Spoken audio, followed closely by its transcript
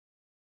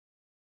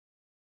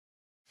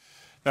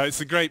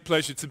It's a great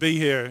pleasure to be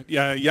here.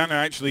 Jana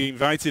actually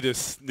invited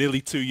us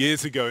nearly 2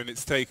 years ago, and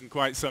it's taken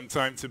quite some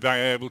time to be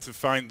able to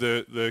find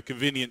the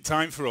convenient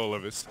time for all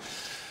of us.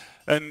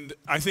 And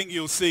I think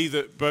you'll see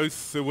that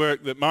both the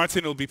work that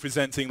Martin will be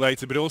presenting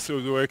later, but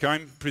also the work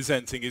I'm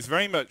presenting, is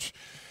very much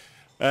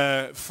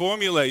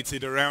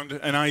formulated around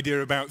an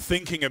idea about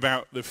thinking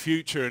about the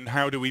future and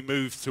how do we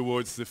move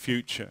towards the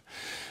future.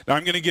 Now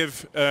I'm going to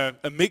give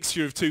a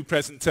mixture of two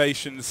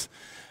presentations,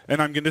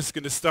 and I'm just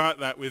going to start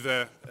that with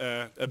a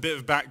bit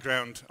of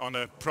background on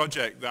a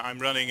project that I'm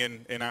running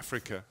in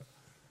Africa.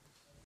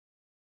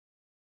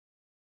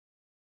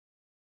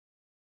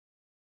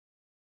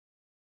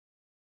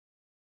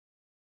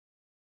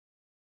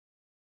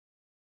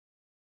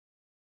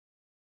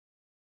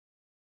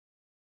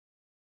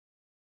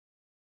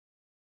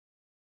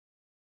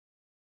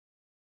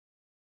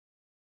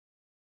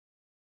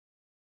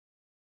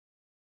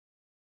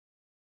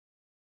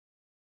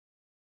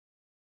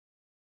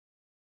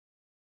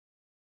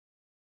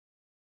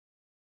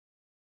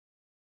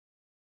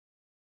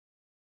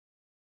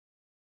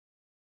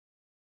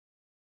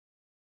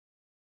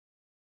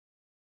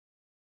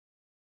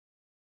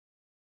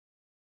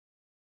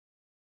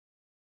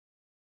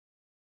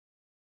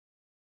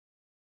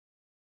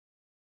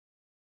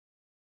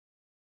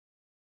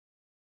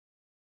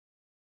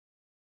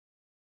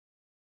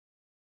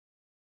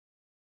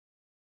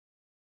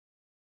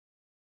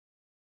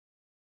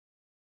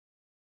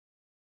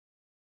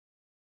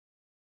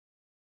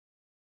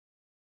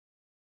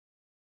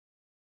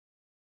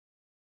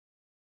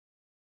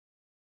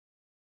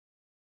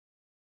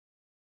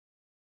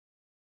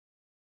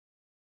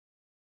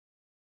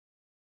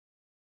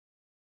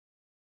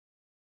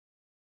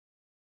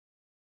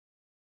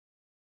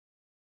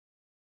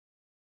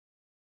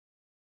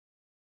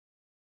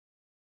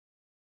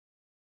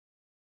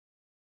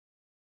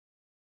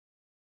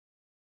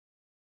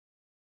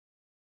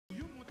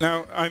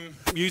 Now, I'm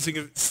using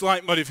a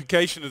slight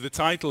modification of the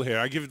title here.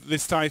 I give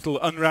this title,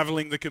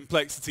 Unraveling the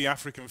Complexity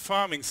African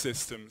Farming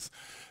Systems.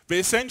 But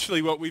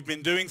essentially what we've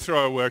been doing through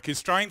our work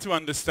is trying to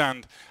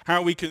understand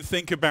how we can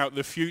think about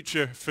the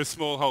future for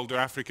smallholder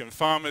African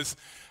farmers,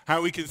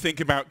 how we can think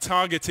about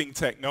targeting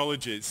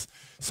technologies.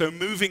 So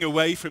moving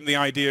away from the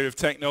idea of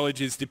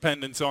technologies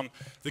dependent on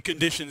the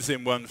conditions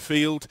in one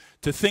field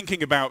to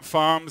thinking about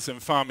farms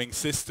and farming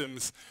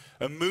systems,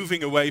 and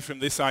moving away from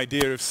this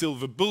idea of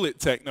silver bullet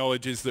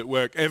technologies that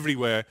work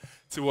everywhere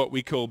to what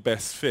we call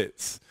best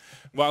fits.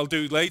 What I'll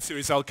do later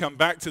is I'll come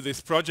back to this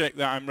project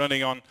that I'm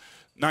running on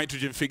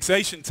nitrogen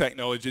fixation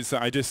technologies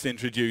that I just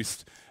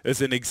introduced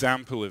as an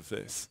example of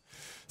this.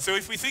 So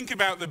if we think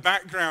about the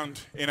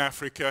background in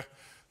Africa,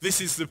 this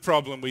is the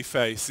problem we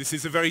face. This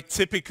is a very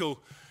typical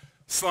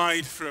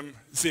slide from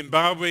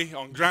Zimbabwe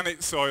on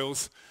granite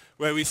soils,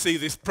 where we see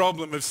this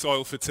problem of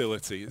soil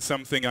fertility. It's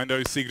something I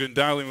know Sigrun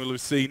Dahlin will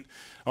have seen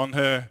on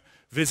her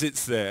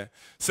visits there.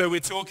 So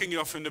we're talking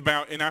often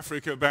about, in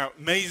Africa,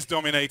 about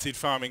maize-dominated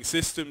farming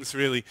systems,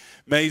 really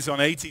maize on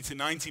 80 to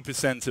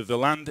 90% of the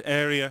land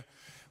area.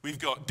 We've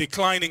got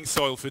declining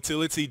soil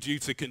fertility due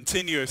to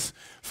continuous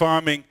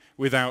farming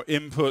without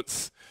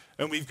inputs,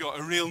 and we've got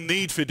a real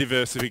need for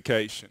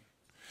diversification.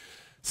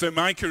 So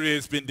my career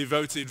has been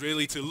devoted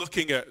really to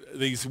looking at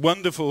these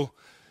wonderful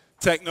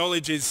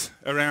technologies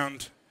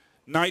around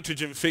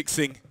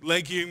nitrogen-fixing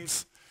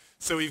legumes.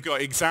 So we've got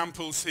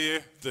examples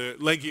here, the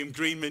legume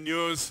green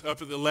manures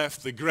up at the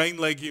left, the grain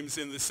legumes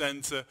in the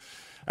center,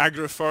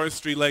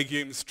 agroforestry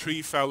legumes,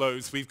 tree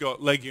fallows. We've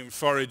got legume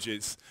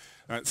forages,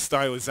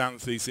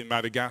 stylosanthes in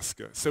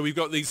Madagascar. So we've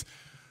got these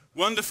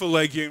wonderful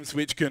legumes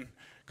which can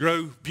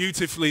grow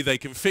beautifully, they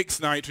can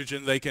fix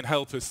nitrogen, they can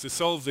help us to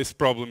solve this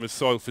problem of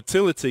soil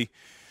fertility.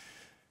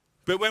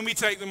 But when we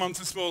take them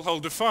onto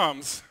smallholder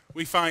farms,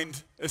 we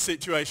find a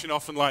situation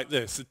often like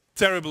this, a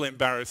terrible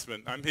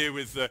embarrassment. I'm here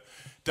with the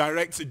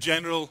Director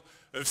General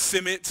of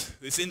CIMMYT,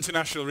 this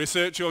international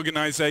research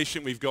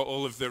organization. We've got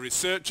all of the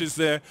researchers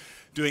there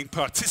doing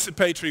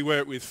participatory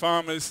work with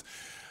farmers,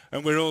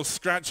 and we're all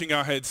scratching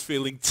our heads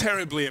feeling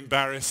terribly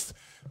embarrassed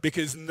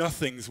because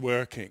nothing's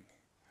working.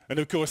 And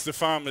of course the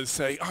farmers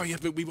say, oh yeah,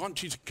 but we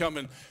want you to come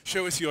and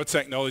show us your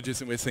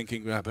technologies, and we're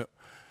thinking, yeah, but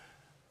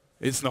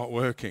it's not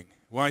working.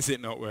 Why is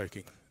it not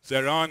working?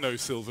 There are no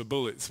silver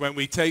bullets. When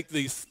we take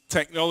these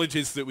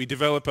technologies that we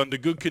develop under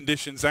good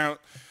conditions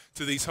out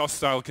to these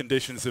hostile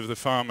conditions of the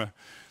farmer,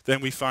 then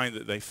we find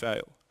that they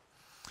fail.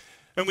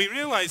 And we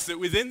realize that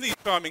within these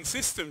farming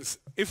systems,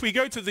 if we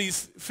go to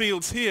these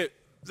fields here,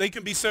 they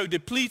can be so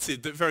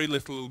depleted that very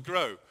little will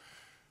grow.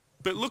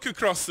 But look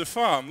across the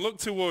farm, look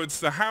towards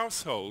the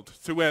household,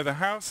 to where the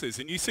house is,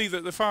 and you see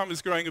that the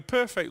farmer's growing a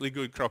perfectly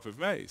good crop of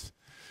maize.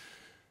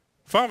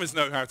 Farmers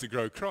know how to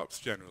grow crops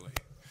generally.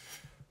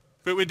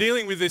 But we're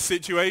dealing with this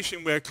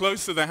situation where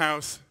close to the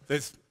house,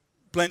 there's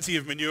plenty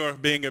of manure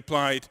being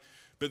applied,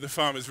 but the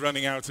farmer's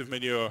running out of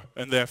manure,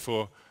 and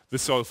therefore the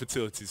soil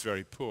fertility is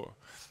very poor.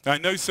 Now, I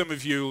know some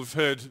of you have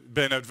heard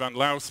Bernard van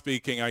Loo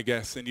speaking, I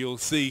guess, and you'll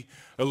see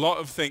a lot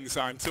of things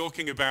that I'm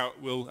talking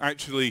about will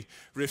actually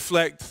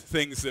reflect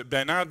things that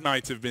Bernard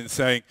might have been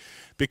saying,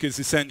 because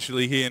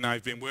essentially he and I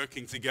have been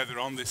working together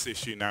on this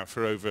issue now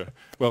for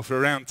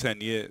around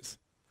 10 years.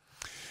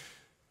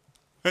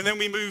 And then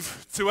we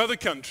move to other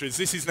countries.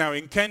 This is now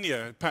in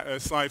Kenya, a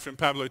slide from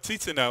Pablo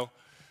Titanel,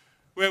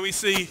 where we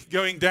see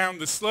going down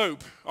the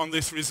slope on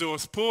this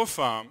resource-poor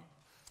farm,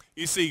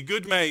 you see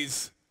good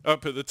maize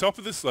up at the top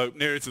of the slope,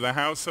 nearer to the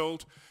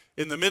household.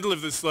 In the middle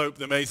of the slope,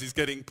 the maize is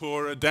getting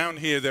poorer. Down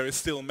here, there are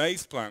still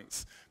maize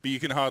plants, but you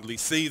can hardly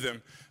see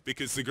them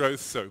because the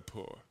growth's so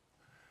poor.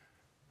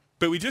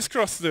 But we just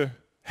crossed the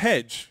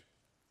hedge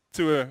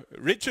to a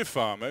richer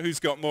farmer who's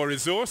got more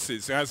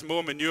resources, who has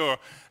more manure,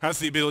 has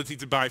the ability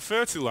to buy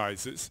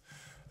fertilizers,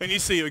 and you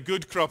see a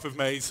good crop of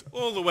maize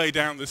all the way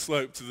down the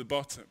slope to the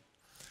bottom,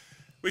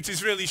 which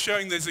is really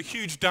showing there's a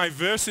huge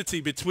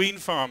diversity between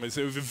farmers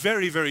over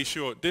very, very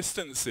short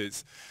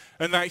distances.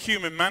 And that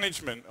human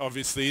management,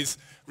 obviously, is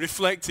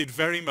reflected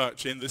very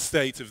much in the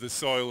state of the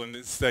soil and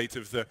the state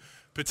of the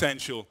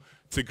potential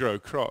to grow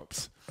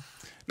crops.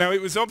 Now,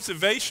 it was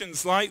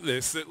observations like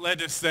this that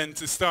led us then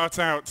to start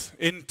out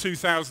in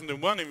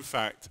 2001, in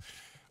fact,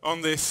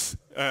 on this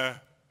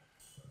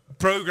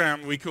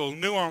program we call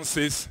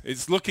Nuances.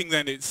 It's looking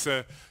at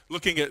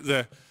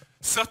the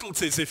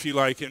subtleties, if you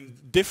like,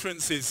 and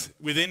differences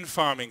within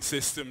farming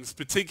systems,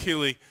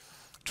 particularly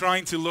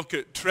trying to look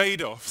at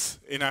trade-offs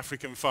in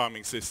African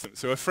farming systems.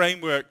 So a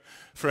framework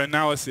for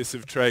analysis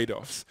of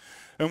trade-offs.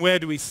 And where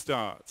do we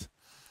start?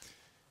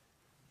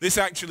 This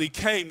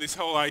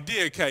whole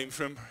idea came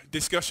from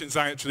discussions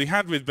I actually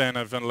had with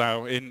Bernard Van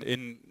Loo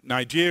in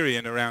Nigeria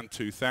in around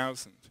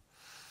 2000,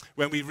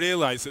 when we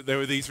realized that there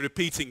were these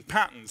repeating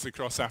patterns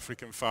across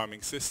African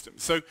farming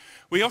systems. So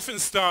we often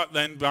start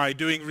then by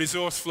doing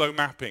resource flow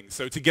mapping.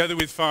 So together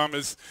with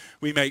farmers,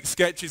 we make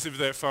sketches of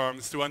their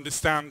farms to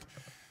understand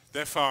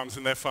their farms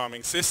and their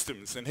farming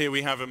systems. And here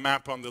we have a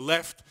map on the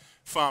left,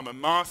 Farmer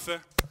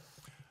Martha.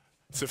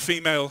 It's a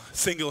female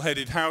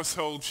single-headed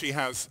household. She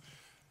has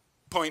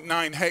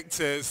 0.9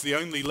 hectares. The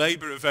only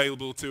labor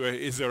available to her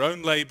is her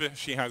own labor.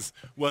 She has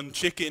 1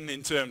 chicken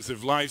in terms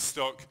of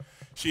livestock.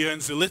 She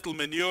earns a little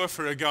manure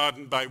for her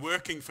garden by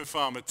working for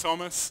Farmer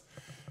Thomas,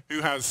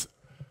 who has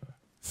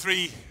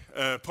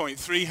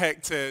 3.3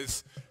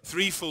 hectares,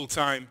 3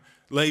 full-time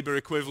labor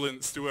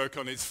equivalents to work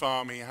on his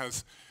farm. He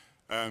has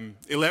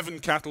 11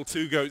 cattle,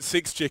 2 goats,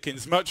 6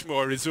 chickens, much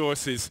more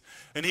resources,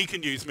 and he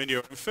can use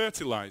manure and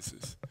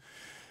fertilizers.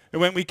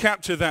 And when we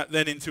capture that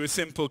then into a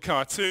simple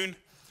cartoon,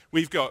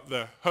 we've got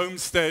the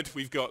homestead,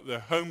 we've got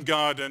the home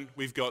garden,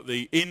 we've got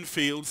the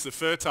infields, the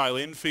fertile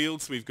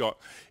infields, we've got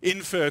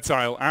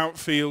infertile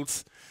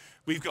outfields,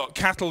 we've got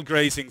cattle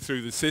grazing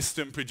through the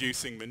system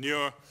producing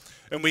manure,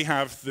 and we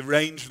have the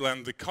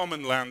rangeland, the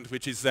common land,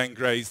 which is then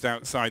grazed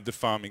outside the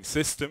farming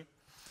system.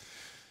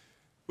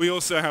 We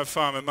also have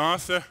Farmer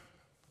Martha,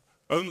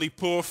 only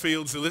poor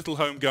fields, a little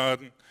home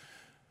garden,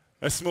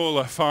 a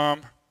smaller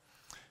farm.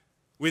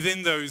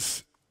 Within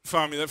that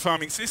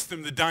farming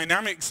system, the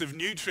dynamics of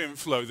nutrient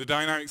flow, the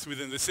dynamics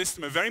within the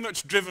system are very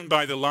much driven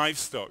by the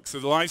livestock. So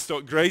the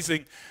livestock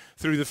grazing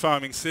through the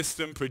farming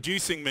system,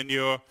 producing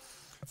manure,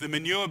 the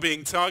manure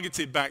being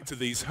targeted back to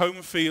these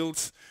home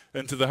fields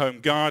and to the home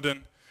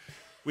garden.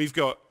 We've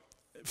got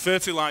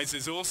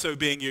fertilizers also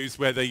being used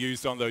where they're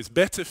used on those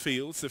better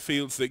fields, the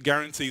fields that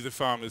guarantee the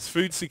farmers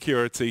food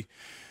security.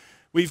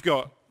 We've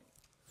got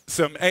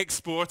some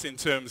export in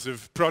terms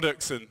of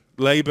products and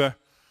labor.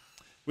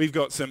 We've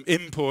got some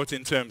import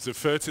in terms of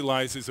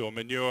fertilizers or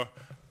manure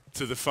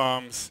to the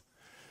farms.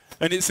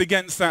 And it's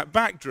against that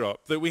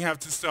backdrop that we have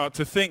to start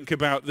to think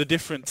about the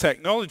different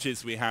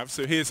technologies we have.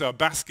 So here's our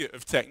basket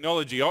of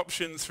technology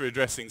options for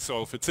addressing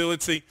soil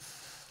fertility.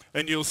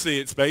 And you'll see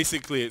it's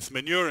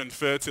manure and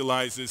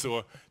fertilizers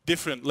or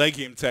different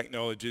legume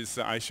technologies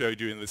that I showed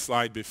you in the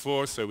slide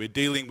before. So we're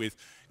dealing with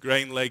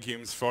grain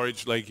legumes,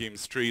 forage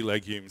legumes, tree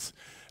legumes,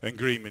 and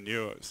green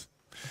manures.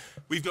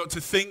 We've got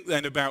to think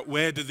then about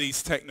where do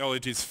these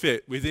technologies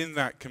fit within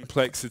that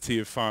complexity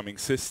of farming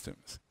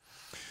systems.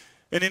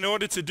 And in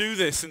order to do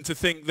this and to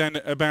think then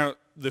about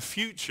the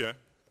future,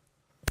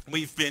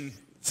 we've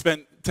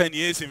spent 10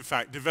 years, in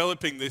fact,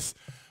 developing this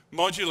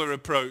modular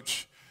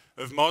approach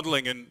of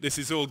modeling, and this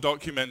is all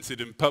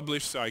documented and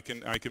published, so I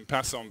can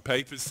pass on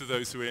papers to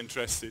those who are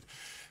interested.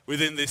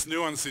 Within this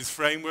Nuances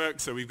framework,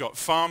 so we've got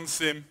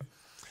FarmSim,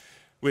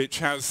 which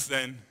has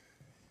then,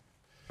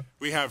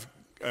 we have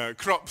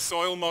crop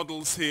soil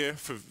models here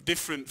for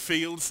different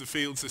fields. The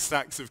fields are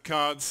stacks of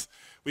cards.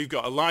 We've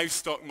got a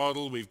livestock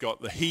model. We've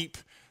got the heap,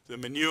 the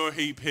manure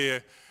heap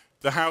here.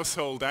 The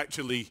household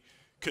actually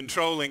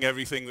controlling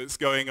everything that's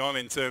going on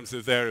in terms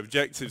of their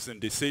objectives and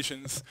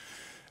decisions.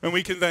 And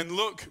we can then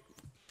look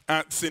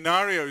at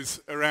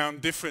scenarios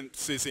around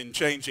differences in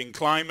changing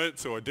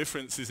climate or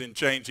differences in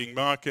changing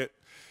market,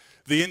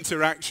 the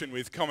interaction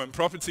with common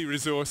property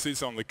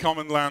resources on the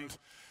common land,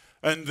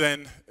 and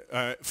then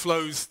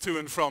flows to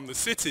and from the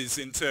cities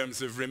in terms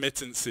of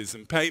remittances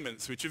and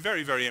payments, which are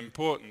very, very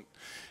important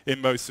in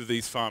most of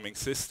these farming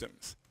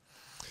systems.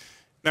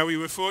 Now, we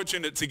were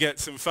fortunate to get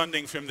some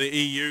funding from the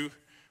EU,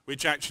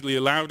 which actually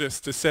allowed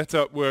us to set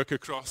up work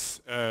across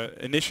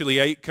initially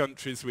 8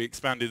 countries. We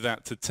expanded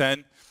that to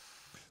 10.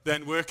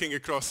 then working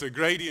across a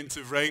gradient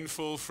of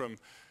rainfall from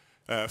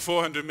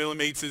 400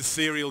 millimeters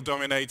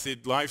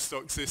cereal-dominated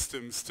livestock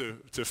systems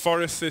to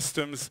forest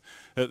systems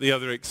at the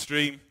other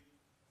extreme.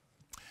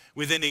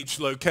 Within each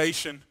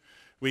location,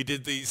 we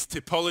did these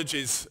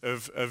typologies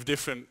of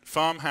different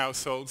farm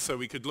households, so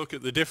we could look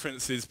at the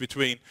differences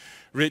between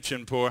rich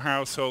and poor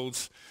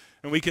households,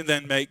 and we can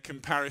then make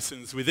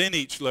comparisons within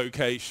each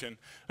location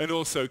and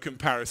also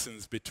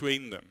comparisons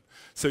between them,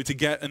 so to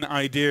get an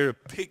idea, a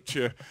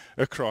picture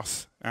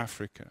across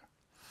Africa.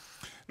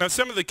 Now,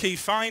 some of the key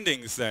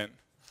findings then,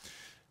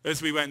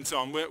 as we went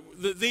on, were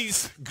that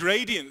these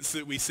gradients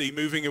that we see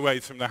moving away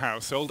from the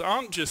household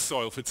aren't just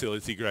soil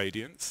fertility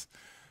gradients.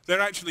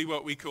 They're actually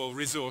what we call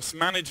resource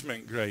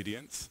management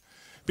gradients,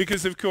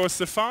 because of course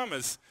the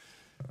farmers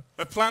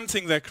are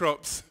planting their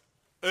crops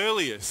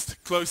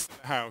earliest close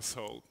to the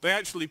household. They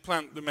actually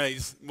plant the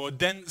maize more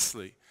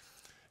densely.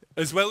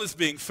 As well as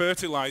being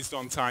fertilized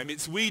on time,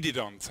 it's weeded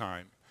on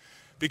time,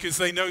 because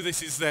they know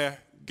this is their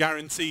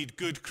guaranteed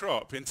good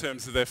crop in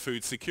terms of their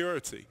food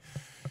security.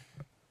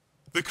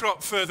 The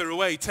crop further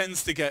away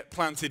tends to get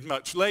planted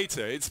much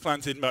later. It's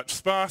planted much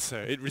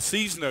sparser. It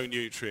receives no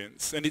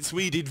nutrients, and it's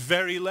weeded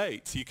very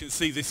late. You can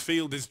see this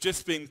field has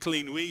just been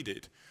clean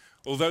weeded,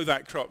 although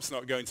that crop's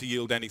not going to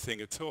yield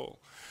anything at all.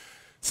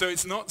 So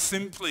it's not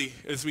simply,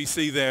 as we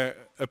see there,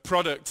 a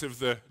product of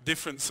the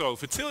different soil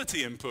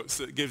fertility inputs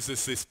that gives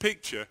us this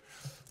picture.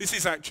 This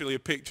is actually a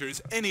picture,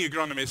 as any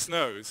agronomist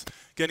knows.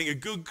 Getting a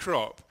good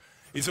crop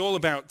is all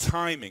about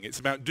timing. It's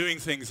about doing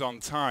things on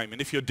time.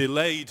 And if you're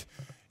delayed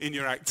in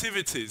your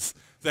activities,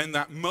 then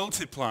that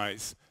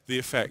multiplies the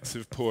effects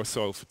of poor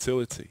soil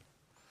fertility.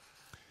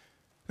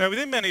 Now,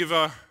 within many of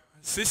our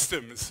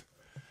systems,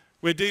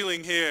 we're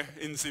dealing here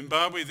in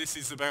Zimbabwe. This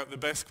is about the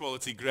best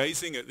quality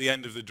grazing at the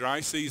end of the dry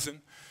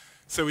season.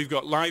 So we've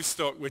got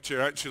livestock which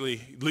are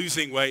actually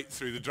losing weight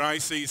through the dry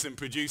season,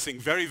 producing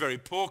very, very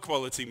poor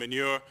quality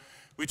manure,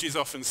 which is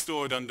often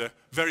stored under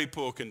very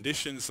poor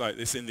conditions like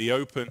this in the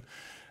open,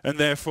 and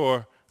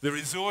therefore the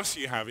resource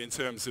you have in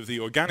terms of the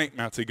organic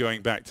matter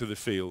going back to the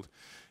field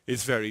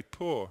is very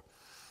poor.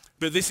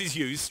 But this is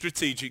used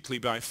strategically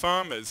by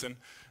farmers, and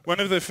one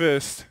of the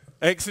first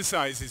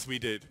exercises we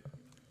did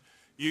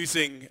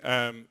using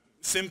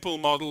simple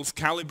models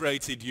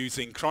calibrated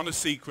using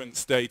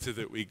chronosequence data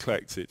that we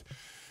collected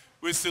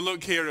was to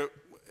look here at,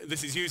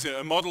 this is using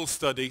a model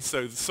study,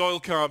 so the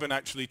soil carbon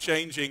actually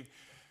changing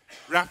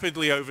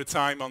rapidly over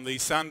time on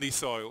these sandy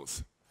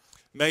soils.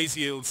 Maize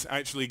yields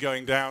actually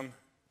going down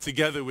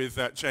together with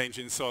that change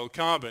in soil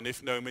carbon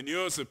if no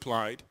manure is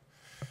applied.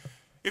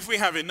 If we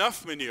have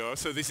enough manure,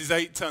 so this is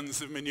 8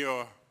 tons of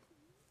manure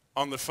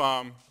on the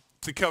farm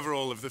to cover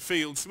all of the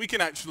fields, we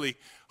can actually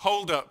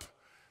hold up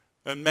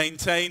and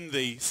maintain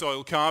the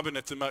soil carbon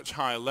at a much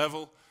higher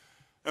level,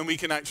 and we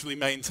can actually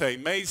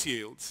maintain maize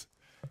yields.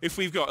 If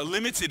we've got a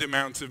limited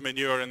amount of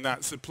manure and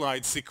that's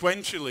applied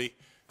sequentially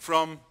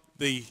from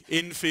the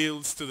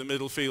infields to the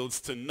middle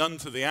fields to none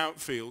to the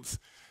outfields,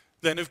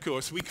 then of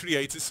course we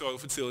create a soil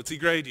fertility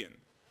gradient.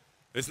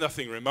 There's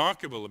nothing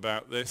remarkable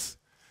about this,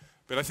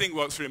 but I think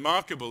what's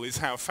remarkable is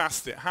how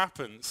fast it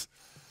happens,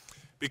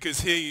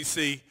 because here you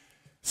see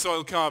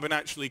soil carbon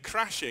actually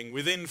crashing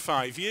within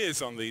 5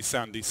 years on these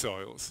sandy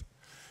soils,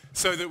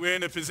 so that we're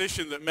in a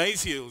position that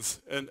maize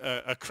yields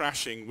are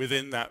crashing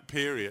within that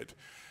period,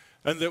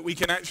 and that we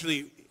can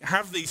actually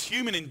have these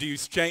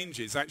human-induced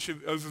changes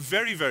actually over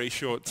very, very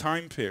short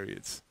time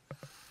periods.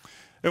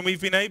 And we've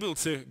been able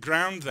to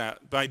ground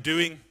that by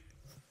doing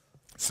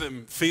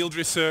some field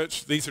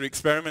research. These are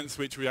experiments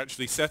which we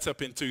actually set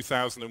up in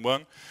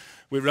 2001.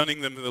 We're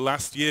running them the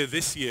last year,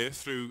 this year,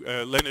 through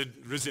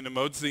Leonard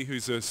Ruzinamodzi,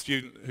 who's a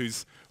student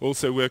who's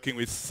also working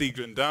with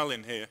Sigrun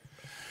Dahlin here.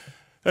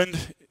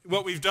 And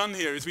what we've done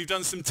here is we've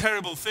done some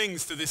terrible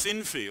things to this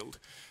infield,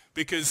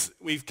 because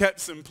we've kept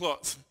some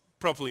plots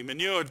properly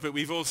manured, but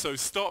we've also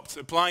stopped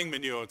applying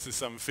manure to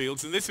some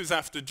fields. And this was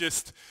after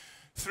just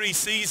 3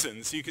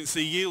 seasons. You can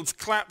see yields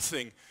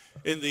collapsing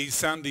in these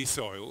sandy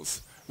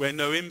soils where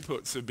no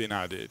inputs have been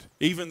added,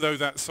 even though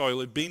that soil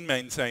had been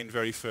maintained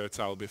very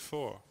fertile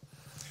before.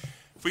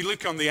 If we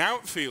look on the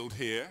outfield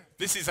here,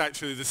 this is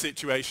actually the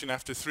situation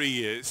after 3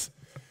 years,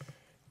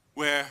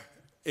 where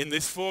in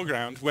this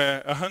foreground,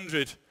 where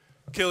 100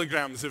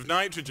 kilograms of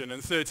nitrogen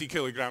and 30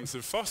 kilograms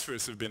of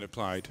phosphorus have been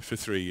applied for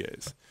 3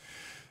 years.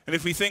 And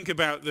if we think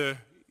about the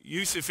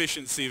use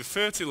efficiency of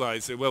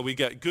fertilizer, well, we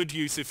get good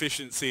use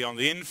efficiency on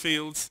the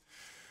infields.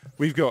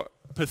 We've got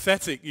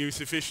pathetic use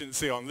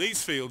efficiency on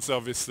these fields,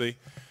 obviously.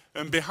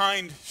 And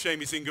behind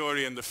Shemi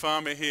Zingori and the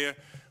farmer here,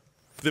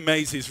 the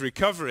maize is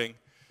recovering,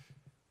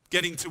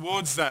 getting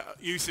towards that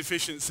use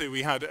efficiency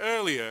we had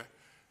earlier.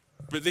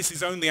 But this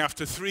is only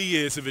after 3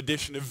 years of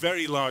addition of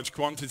very large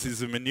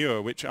quantities of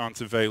manure which aren't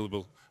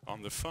available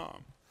on the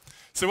farm.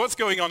 So what's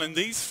going on in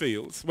these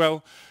fields?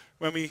 Well,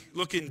 when we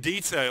look in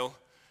detail,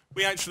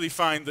 we actually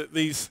find that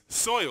these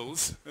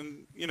soils,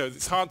 and you know,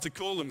 it's hard to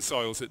call them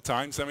soils at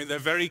times. I mean, they're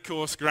very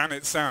coarse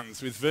granite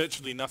sands with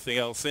virtually nothing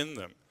else in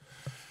them.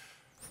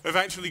 have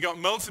actually got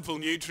multiple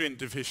nutrient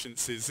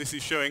deficiencies. This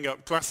is showing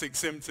up classic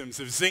symptoms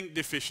of zinc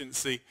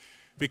deficiency,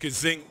 because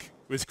zinc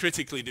was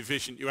critically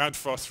deficient. You add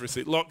phosphorus,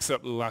 it locks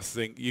up the last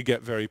zinc, you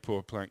get very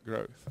poor plant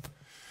growth.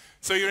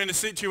 So you're in a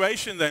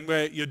situation then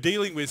where you're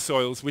dealing with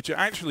soils which are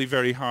actually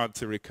very hard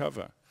to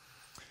recover.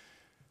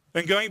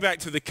 And going back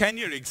to the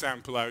Kenya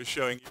example I was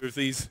showing you of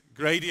these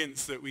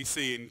gradients that we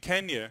see in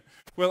Kenya,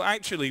 well,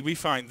 actually we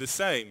find the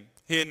same.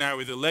 Here now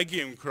with a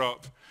legume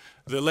crop,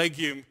 the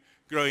legume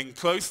growing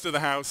close to the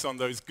house on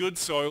those good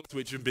soils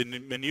which have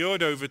been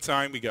manured over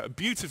time, we get a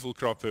beautiful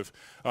crop of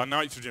our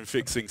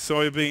nitrogen-fixing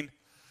soybean.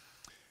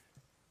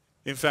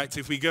 In fact,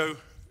 if we go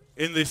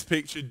in this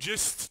picture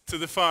just to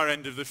the far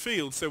end of the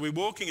field, so we're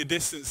walking a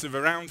distance of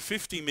around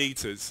 50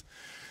 meters,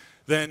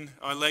 then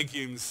our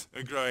legumes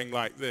are growing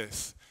like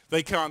this.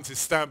 They can't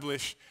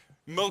establish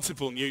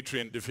multiple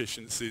nutrient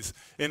deficiencies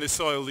in a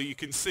soil that you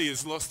can see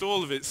has lost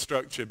all of its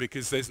structure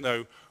because there's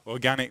no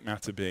organic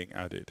matter being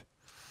added.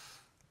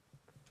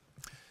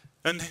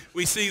 And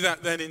we see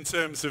that then in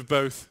terms of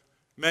both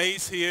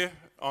maize here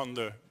on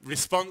the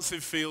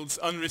responsive fields,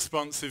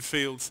 unresponsive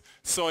fields,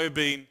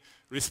 soybean,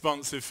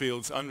 responsive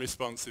fields,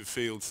 unresponsive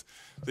fields.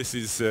 This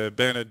is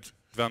Bernard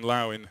van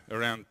Leeuwen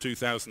around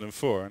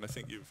 2004, and I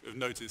think you've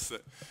noticed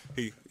that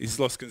he's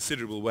lost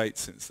considerable weight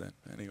since then,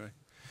 anyway.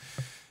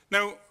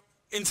 Now,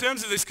 in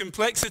terms of this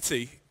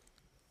complexity,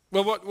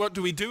 well, what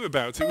do we do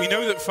about it? We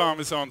know that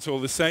farmers aren't all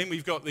the same.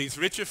 We've got these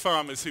richer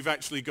farmers who've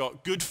actually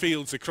got good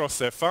fields across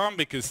their farm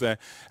because they're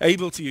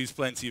able to use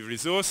plenty of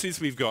resources.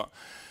 We've got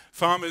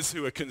farmers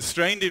who are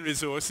constrained in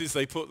resources.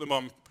 They put them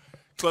on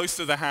close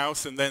to the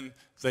house and then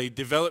they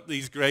develop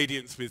these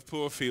gradients with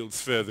poor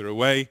fields further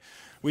away.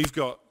 We've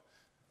got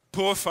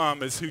poor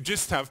farmers who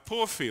just have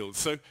poor fields.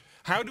 So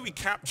how do we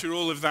capture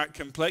all of that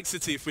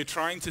complexity if we're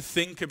trying to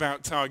think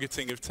about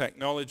targeting of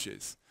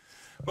technologies?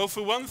 Well,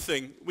 for one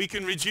thing, we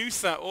can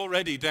reduce that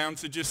already down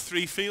to just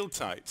 3 field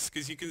types,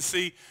 because you can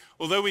see,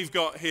 although we've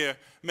got here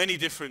many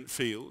different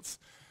fields,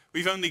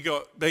 we've only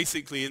got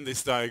basically in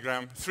this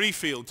diagram 3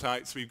 field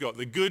types. We've got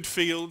the good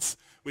fields,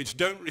 which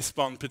don't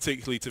respond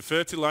particularly to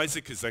fertilizer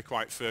because they're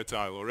quite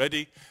fertile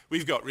already.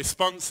 We've got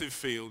responsive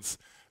fields,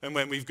 and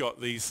then we've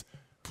got these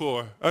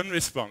poor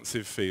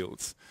unresponsive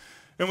fields.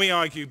 And we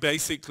argue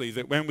basically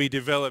that when we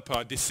develop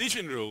our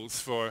decision rules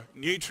for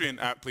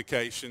nutrient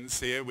applications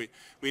here,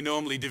 we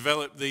normally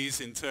develop these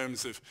in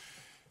terms of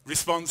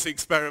response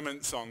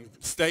experiments on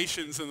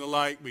stations and the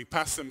like. We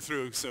pass them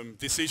through some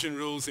decision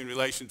rules in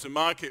relation to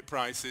market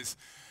prices.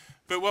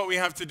 But what we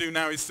have to do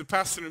now is to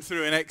pass them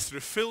through an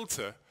extra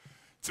filter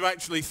to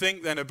actually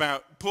think then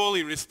about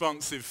poorly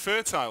responsive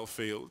fertile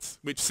fields,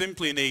 which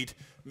simply need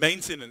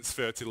maintenance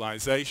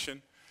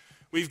fertilization.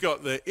 We've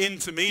got the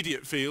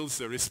intermediate fields,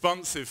 the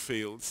responsive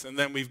fields, and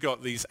then we've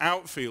got these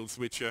outfields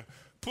which are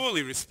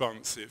poorly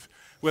responsive,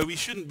 where we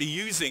shouldn't be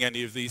using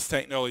any of these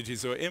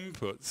technologies or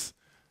inputs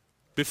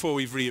before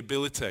we've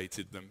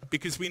rehabilitated them,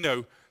 because we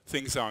know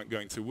things aren't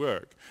going to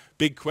work.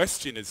 Big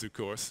question is, of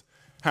course,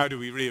 how do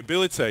we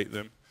rehabilitate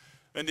them?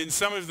 And in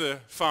some of the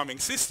farming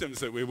systems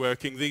that we're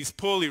working, these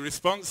poorly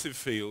responsive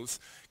fields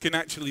can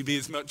actually be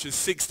as much as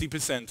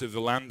 60% of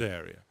the land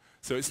area.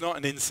 So it's not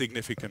an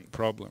insignificant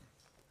problem.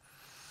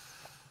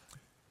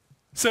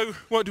 So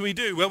what do we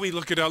do? Well, we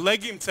look at our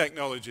legume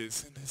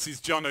technologies. This is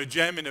John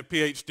O'Gem in a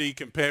PhD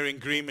comparing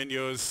green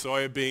manures,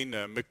 soybean,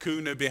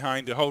 Makuna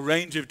behind a whole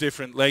range of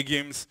different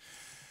legumes,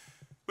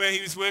 where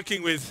he was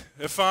working with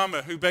a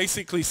farmer who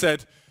basically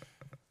said,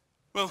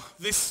 well,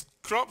 this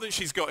crop that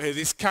she's got here,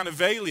 this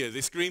Canavelia,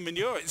 this green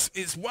manure,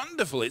 it's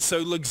wonderful, it's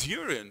so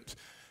luxuriant.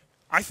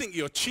 I think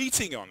you're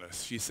cheating on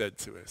us, she said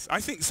to us. I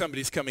think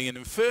somebody's coming in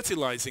and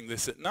fertilizing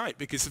this at night,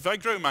 because if I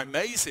grow my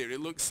maize here, it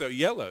looks so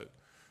yellow.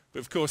 But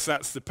of course,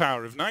 that's the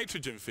power of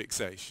nitrogen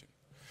fixation.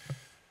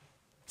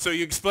 So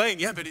you explain,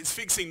 yeah, but it's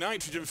fixing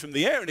nitrogen from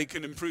the air and it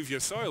can improve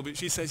your soil. But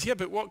she says, yeah,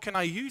 but what can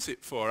I use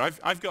it for?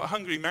 I've got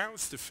hungry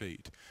mouths to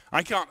feed.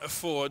 I can't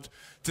afford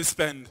to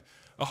spend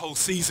a whole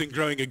season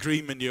growing a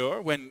green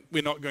manure when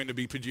we're not going to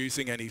be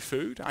producing any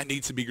food. I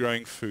need to be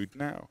growing food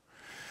now.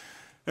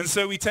 And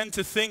so we tend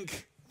to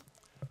think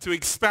to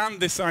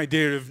expand this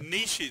idea of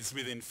niches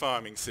within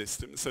farming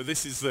systems. So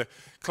this is the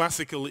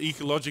classical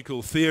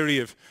ecological theory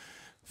of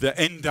the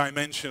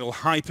n-dimensional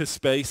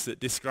hyperspace that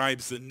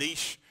describes the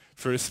niche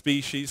for a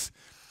species.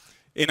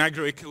 In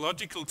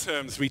agroecological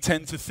terms, we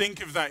tend to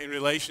think of that in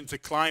relation to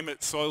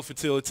climate, soil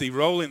fertility,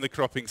 role in the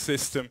cropping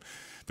system,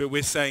 but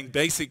we're saying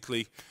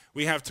basically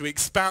we have to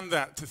expand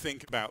that to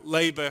think about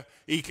labor,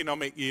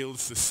 economic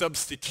yields, the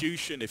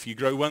substitution. If you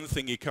grow one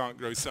thing, you can't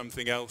grow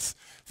something else,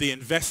 the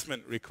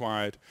investment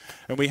required.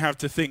 And we have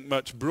to think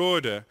much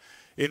broader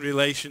in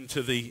relation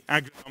to the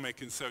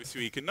agronomic and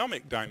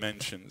socioeconomic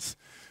dimensions.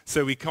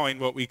 So we coin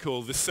what we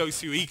call the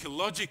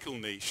socio-ecological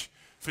niche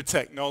for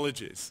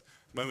technologies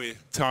when we're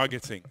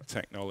targeting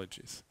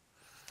technologies.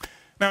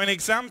 Now, an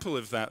example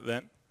of that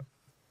then,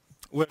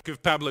 work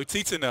of Pablo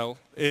Titanel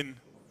in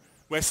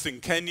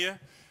Western Kenya.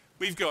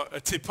 We've got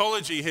a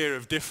typology here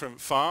of different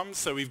farms.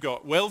 So we've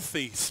got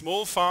wealthy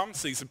small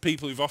farms. These are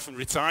people who've often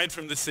retired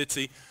from the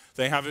city.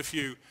 They have a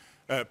few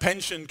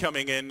pension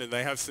coming in, and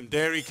they have some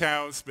dairy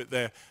cows, but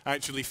they're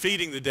actually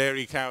feeding the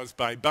dairy cows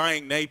by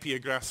buying Napier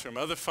grass from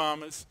other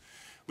farmers.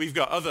 We've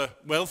got other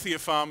wealthier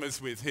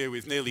farmers with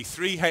nearly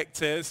 3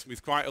 hectares,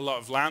 with quite a lot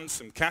of land,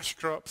 some cash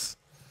crops.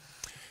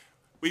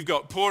 We've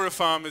got poorer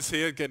farmers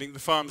here, the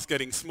farms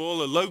getting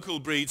smaller, local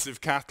breeds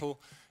of cattle,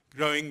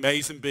 growing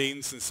maize and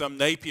beans, and some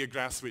Napier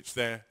grass,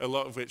 a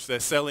lot of which they're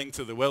selling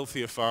to the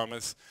wealthier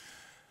farmers.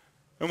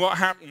 And what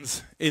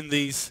happens in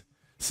these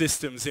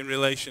systems in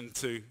relation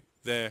to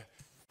their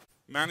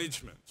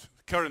management,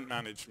 current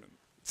management?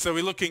 So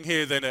we're looking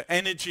here then at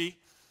energy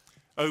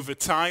over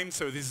time.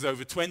 So this is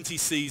over 20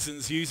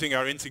 seasons using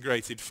our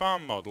integrated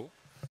farm model.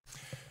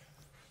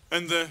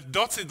 And the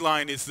dotted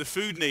line is the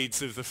food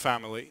needs of the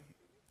family.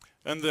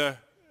 And the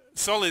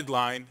solid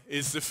line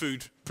is the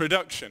food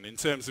production in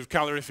terms of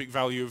calorific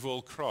value of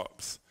all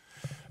crops.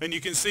 And you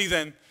can see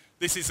then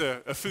this is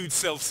a food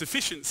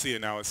self-sufficiency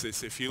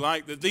analysis, if you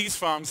like, that these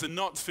farms are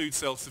not food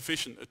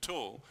self-sufficient at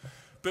all.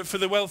 But for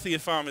the wealthier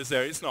farmers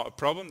there, it's not a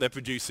problem. They're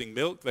producing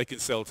milk, they can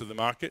sell to the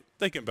market,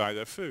 they can buy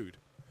their food.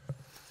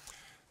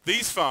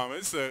 These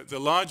farmers, the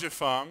larger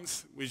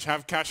farms, which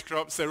have cash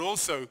crops, they're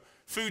also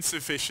food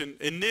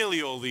sufficient in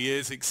nearly all the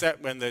years,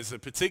 except when there's a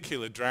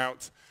particular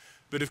drought.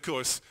 But of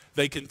course,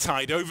 they can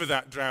tide over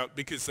that drought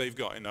because they've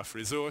got enough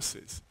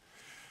resources.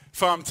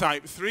 Farm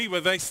type 3,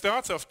 where they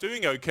start off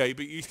doing okay,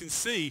 but you can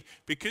see,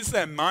 because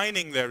they're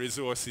mining their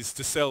resources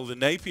to sell the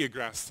Napier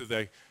grass to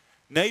their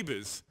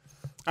neighbors,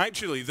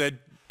 actually they're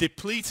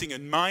depleting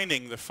and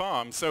mining the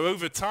farm. So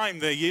over time,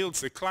 their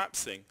yields are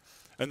collapsing,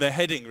 and they're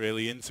heading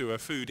really into a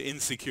food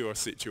insecure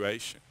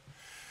situation.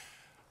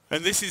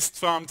 And this is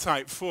farm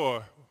type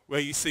 4, where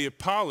you see a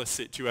parlor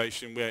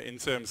situation where in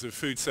terms of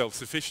food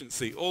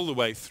self-sufficiency all the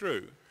way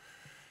through.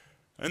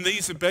 And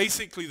these are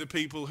basically the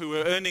people who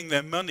are earning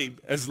their money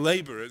as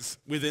laborers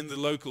within the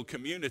local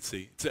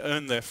community to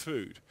earn their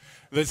food.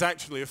 There's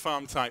actually a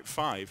farm type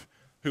 5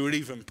 who are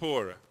even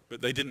poorer,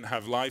 but they didn't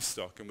have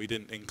livestock and we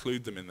didn't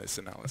include them in this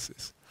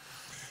analysis.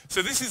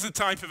 So this is the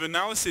type of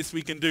analysis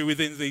we can do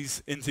within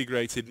these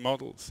integrated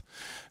models.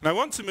 And I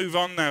want to move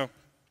on now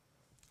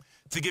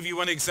to give you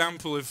one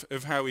example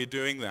of how we're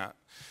doing that.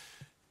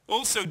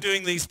 Also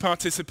doing these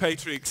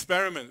participatory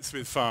experiments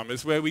with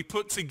farmers where we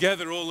put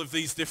together all of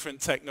these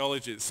different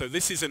technologies. So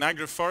this is an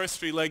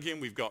agroforestry legume,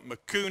 we've got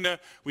mucuna,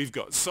 we've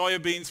got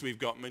soybeans, we've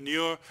got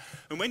manure.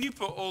 And when you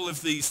put all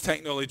of these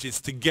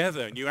technologies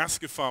together and you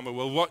ask a farmer,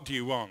 well, what do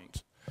you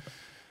want?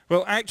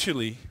 Well,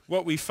 actually,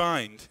 what we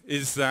find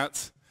is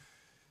that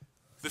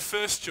the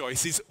first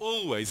choice is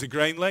always a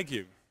grain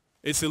legume.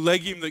 It's a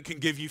legume that can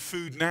give you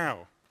food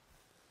now,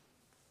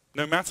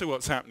 no matter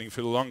what's happening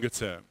for the longer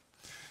term.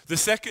 The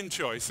second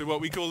choice are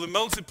what we call the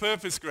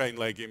multi-purpose grain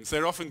legumes.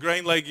 They're often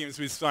grain legumes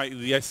with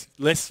slightly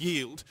less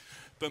yield,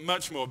 but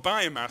much more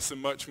biomass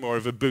and much more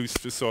of a boost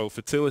for soil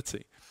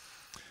fertility.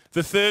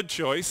 The third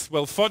choice,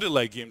 well, fodder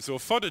legumes or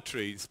fodder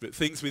trees, but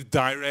things with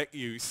direct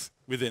use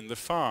within the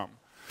farm.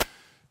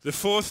 The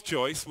fourth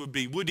choice would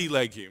be woody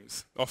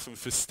legumes, often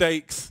for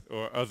steaks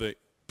or other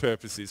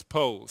purposes,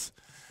 poles.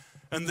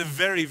 And the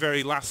very,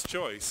 very last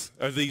choice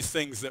are these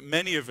things that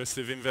many of us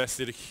have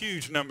invested a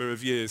huge number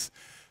of years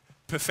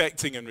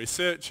perfecting and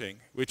researching,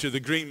 which are the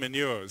green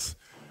manures,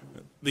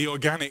 the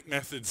organic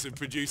methods of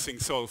producing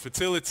soil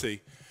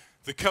fertility,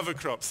 the cover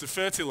crops, the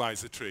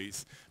fertilizer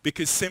trees,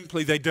 because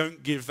simply they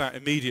don't give that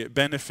immediate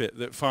benefit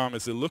that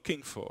farmers are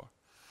looking for.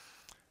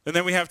 And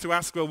then we have to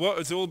ask, well, what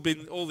has all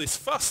this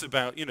fuss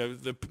about,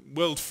 the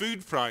World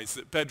Food Prize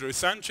that Pedro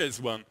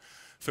Sanchez won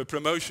for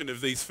promotion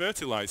of these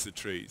fertilizer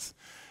trees?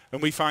 And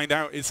we find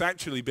out it's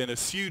actually been a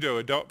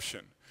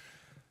pseudo-adoption.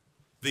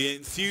 The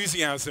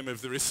enthusiasm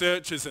of the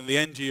researchers and the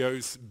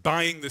NGOs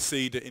buying the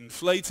seed at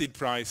inflated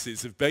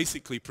prices have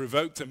basically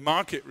provoked a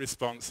market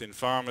response in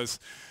farmers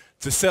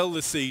to sell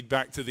the seed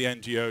back to the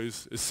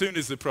NGOs. As soon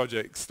as the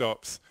project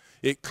stops,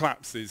 it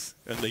collapses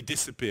and they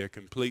disappear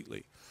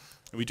completely.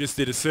 And we just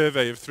did a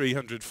survey of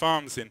 300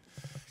 farms in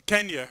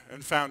Kenya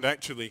and found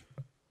actually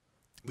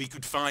we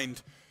could find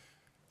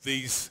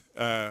these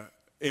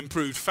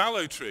improved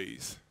fallow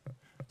trees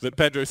that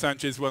Pedro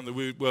Sanchez won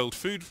the World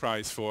Food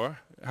Prize for,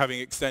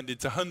 having extended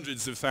to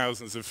hundreds of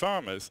thousands of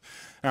farmers.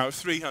 Out of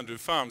 300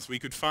 farms, we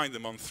could find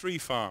them on 3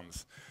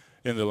 farms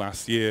in the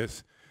last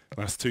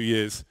 2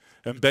 years.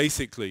 And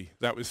basically,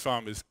 that was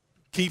farmers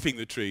keeping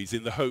the trees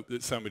in the hope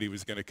that somebody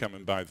was going to come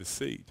and buy the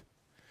seed.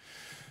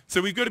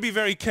 So we've got to be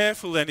very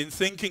careful then in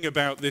thinking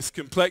about this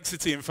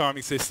complexity in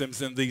farming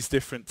systems and these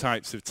different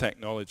types of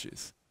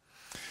technologies.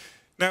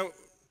 Now,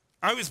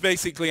 I was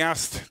basically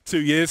asked 3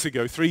 years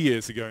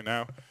ago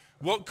now,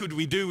 what could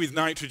we do with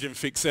nitrogen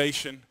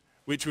fixation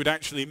which would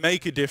actually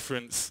make a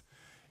difference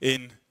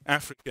in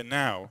Africa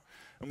now?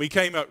 And we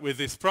came up with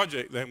this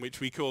project then, which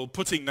we call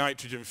Putting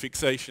Nitrogen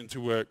Fixation to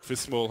Work for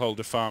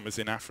Smallholder Farmers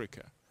in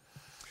Africa.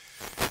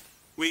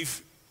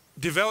 We've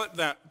developed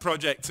that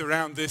project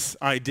around this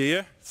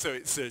idea. So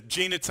it's a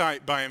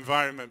genotype by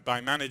environment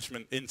by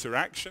management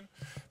interaction.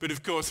 But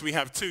of course we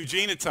have 2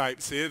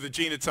 genotypes here, the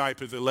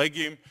genotype of the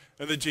legume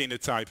and the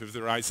genotype of the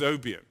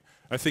rhizobium.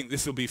 I think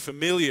this will be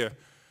familiar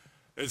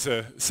as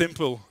a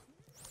simple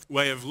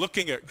way of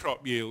looking at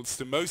crop yields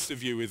to most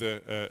of you with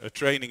a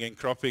training in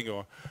cropping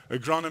or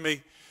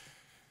agronomy.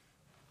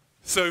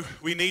 So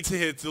we need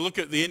to look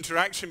at the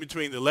interaction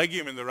between the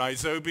legume and the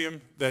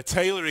rhizobium, their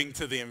tailoring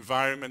to the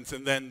environment,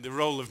 and then the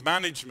role of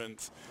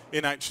management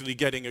in actually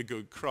getting a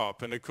good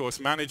crop. And of course,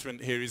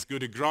 management here is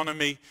good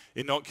agronomy,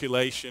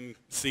 inoculation,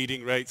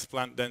 seeding rates,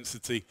 plant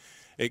density,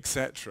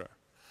 etc.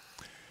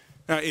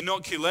 Now,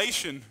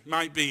 inoculation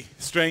might be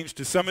strange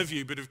to some of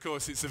you, but of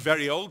course it's a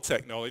very old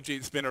technology.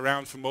 It's been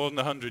around for more than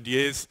 100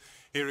 years.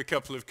 Here are a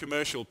couple of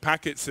commercial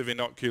packets of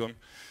inoculum.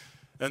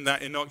 And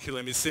that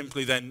inoculum is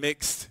simply then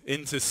mixed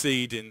into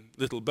seed in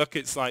little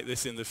buckets like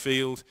this in the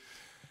field,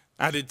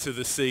 added to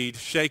the seed,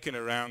 shaken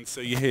around,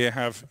 so you here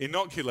have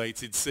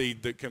inoculated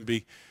seed that can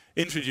be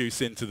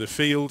introduced into the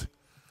field.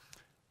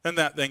 And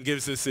that then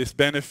gives us this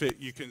benefit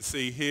you can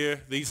see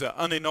here. These are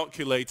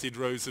uninoculated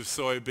rows of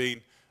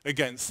soybean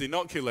against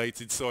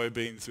inoculated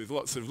soybeans with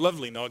lots of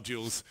lovely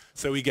nodules,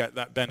 so we get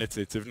that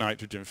benefit of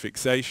nitrogen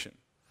fixation.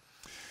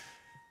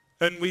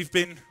 And we've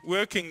been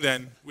working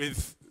then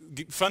with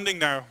funding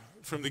now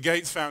from the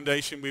Gates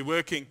Foundation. We're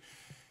working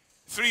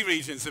 3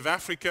 regions of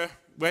Africa,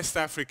 West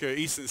Africa,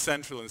 Eastern,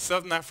 Central and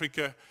Southern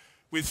Africa,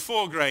 with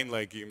 4 grain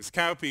legumes,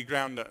 cowpea,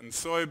 groundnut and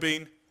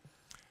soybean,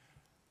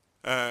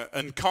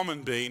 and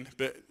common bean,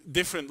 but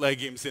different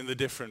legumes in the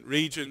different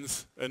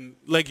regions, and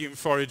legume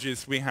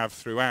forages we have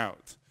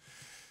throughout.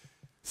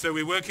 So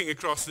we're working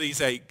across these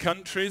 8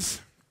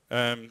 countries.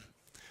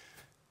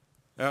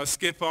 I'll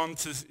skip on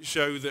to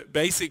show that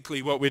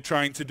basically what we're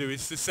trying to do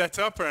is to set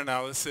up our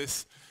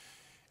analysis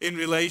in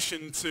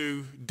relation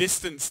to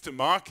distance to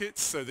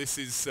markets. So this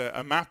is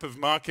a map of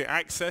market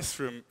access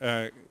from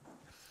Rwanda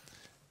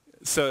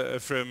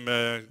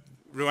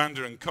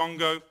and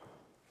Congo,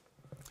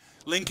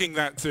 linking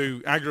that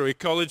to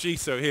agroecology,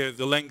 so here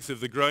the length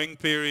of the growing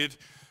period,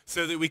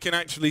 so that we can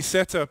actually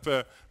set up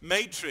a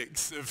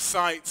matrix of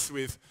sites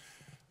with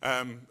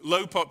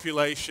low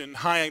population,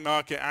 high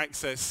market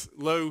access,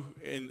 low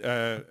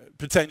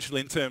potential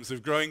in terms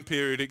of growing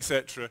period,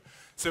 etc.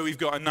 So we've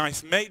got a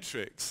nice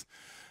matrix.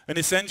 And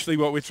essentially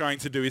what we're trying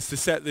to do is to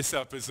set this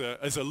up as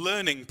a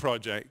learning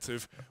project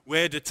of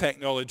where do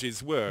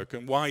technologies work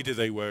and why do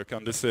they work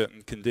under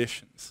certain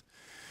conditions.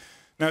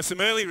 Now,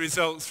 some early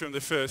results from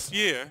the first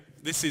year.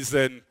 This is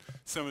then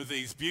some of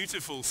these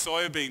beautiful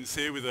soybeans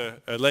here with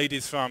a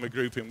ladies farmer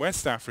group in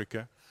West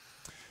Africa.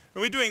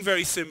 And we're doing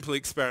very simple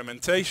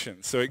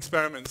experimentation. So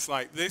experiments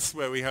like this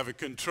where we have a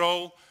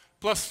control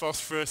plus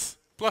phosphorus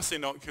plus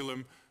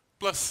inoculum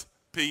plus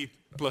P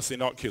plus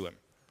inoculum.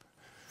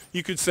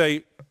 You could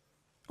say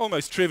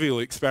almost trivial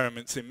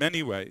experiments in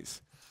many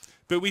ways.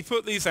 But we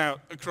put these out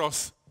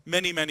across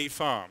many, many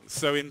farms.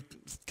 So in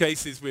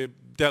cases we're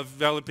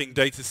developing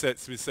data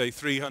sets with, say,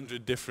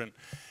 300 different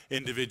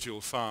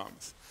individual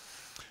farms.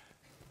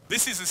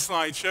 This is a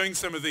slide showing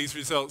some of these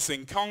results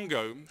in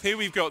Congo. Here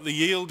we've got the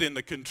yield in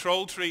the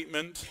control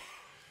treatment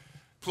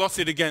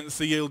plotted against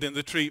the yield in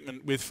the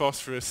treatment with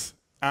phosphorus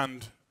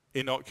and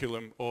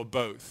inoculum or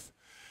both.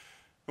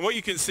 And what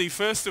you can see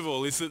first of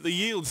all is that the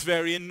yields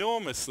vary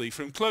enormously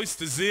from close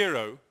to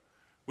 0,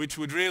 which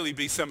would really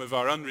be some of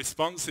our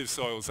unresponsive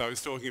soils I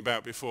was talking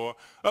about before,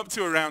 up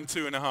to around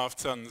 2.5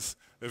 tons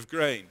of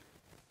grain.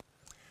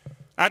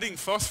 Adding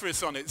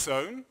phosphorus on its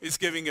own is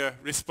giving a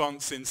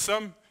response in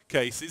some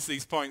cases,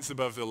 these points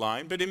above the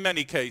line, but in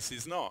many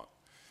cases not.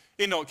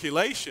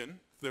 Inoculation,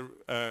 the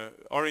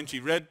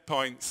orangey red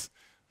points,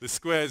 the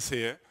squares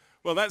here,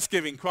 well, that's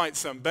giving quite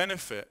some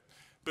benefit.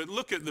 But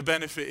look at the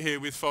benefit here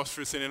with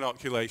phosphorus and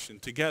inoculation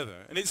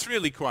together. And it's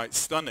really quite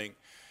stunning.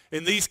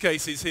 In these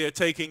cases here,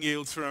 taking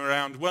yields from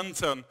around 1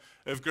 ton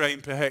of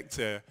grain per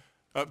hectare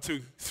up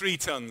to 3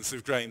 tons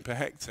of grain per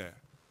hectare.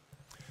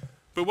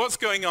 But what's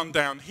going on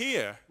down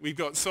here? We've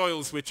got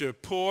soils which are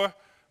poor,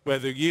 where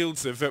the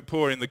yields are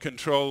poor in the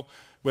control,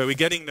 where we're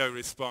getting no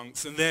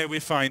response, and there we're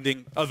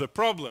finding other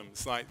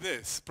problems like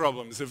this,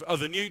 problems of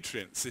other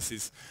nutrients. This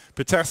is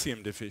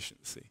potassium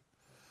deficiency.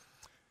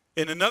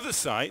 In another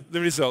site,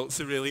 the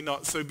results are really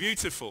not so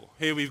beautiful.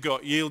 Here we've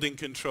got yielding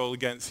control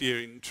against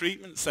yielding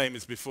treatment, same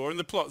as before, and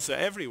the plots are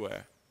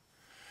everywhere.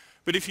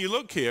 But if you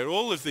look here,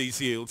 all of these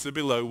yields are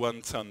below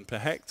 1 ton per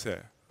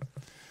hectare.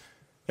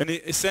 And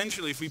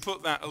essentially, if we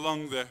put that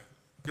along the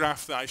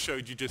graph that I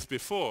showed you just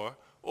before,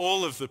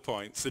 all of the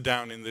points are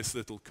down in this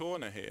little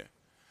corner here.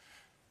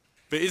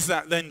 But is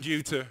that then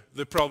due to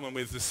the problem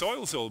with the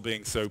soils all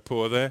being so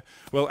poor there?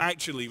 Well,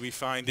 actually, we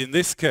find in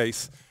this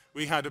case,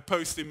 we had a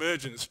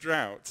post-emergence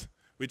drought,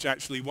 which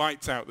actually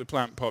wiped out the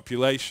plant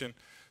population.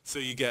 So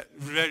you get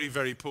very,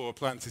 very poor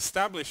plant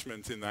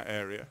establishment in that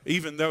area,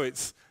 even though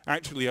it's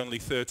actually only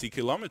 30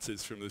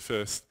 kilometers from the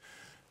first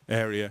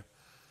area.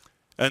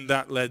 And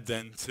that led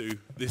then to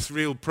this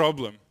real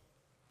problem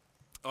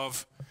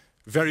of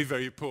very,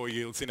 very poor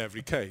yields in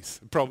every case.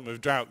 A problem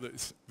of drought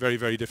that's very,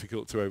 very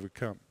difficult to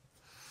overcome.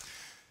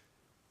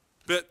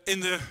 But in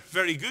the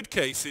very good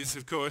cases,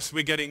 of course,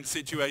 we're getting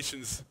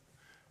situations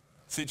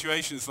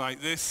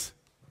like this,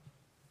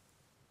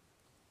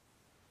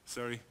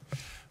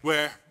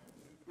 where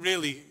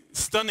really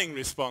stunning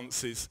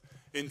responses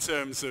in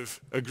terms of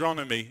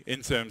agronomy,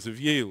 in terms of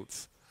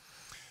yields.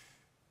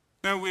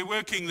 Now we're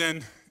working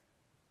then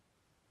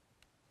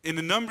in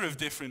a number of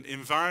different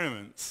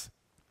environments,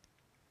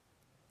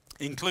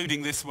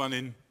 including this one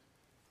in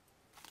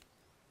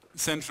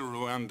central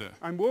Rwanda.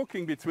 I'm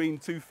walking between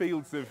two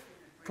fields of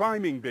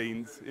climbing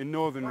beans in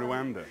northern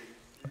Rwanda.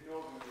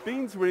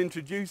 Beans were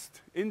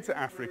introduced into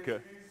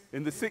Africa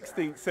in the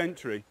 16th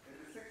century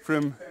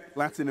from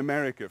Latin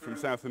America, from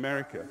South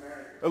America,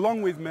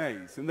 along with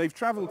maize, and they've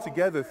traveled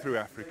together through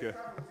Africa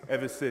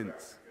ever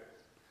since.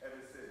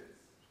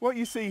 What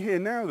you see here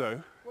now,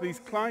 though, these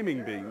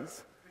climbing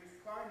beans,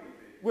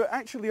 were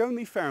actually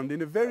only found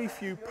in a very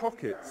few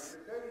pockets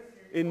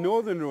in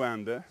northern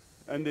Rwanda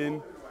and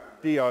in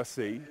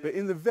DRC, but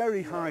in the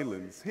very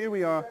highlands. Here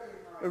we are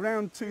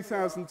around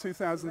 2,000,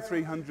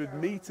 2,300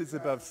 meters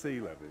above sea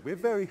level. We're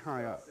very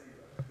high up.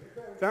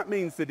 That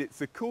means that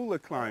it's a cooler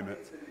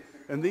climate,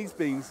 and these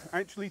beans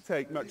actually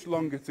take much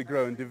longer to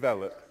grow and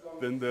develop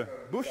than the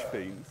bush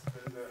beans.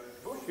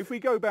 If we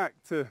go back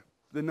to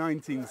the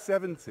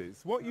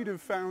 1970s, what you'd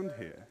have found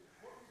here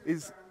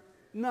is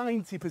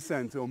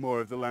 90% or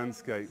more of the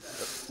landscape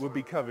would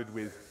be covered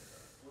with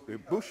the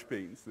bush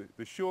beans,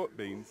 the short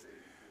beans,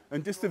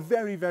 and just a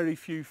very, very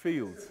few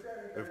fields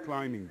of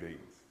climbing beans.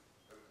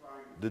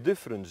 The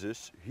difference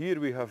is, here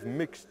we have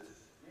mixed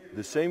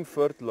the same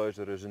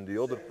fertilizer as in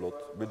the other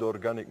plot with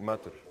organic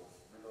matter.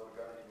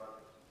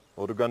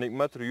 Organic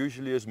matter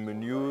usually is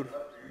manure,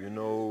 you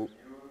know,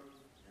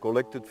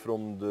 collected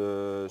from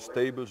the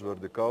stables where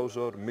the cows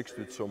are, mixed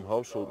with some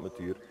household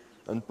material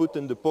and put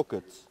in the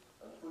pockets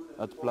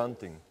at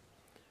planting.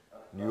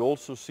 You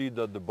also see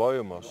that the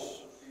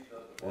biomass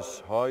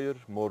is higher,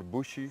 more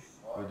bushy,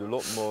 with a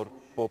lot more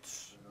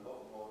pots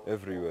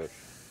everywhere.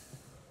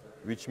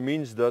 Which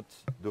means that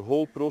the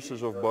whole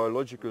process of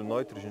biological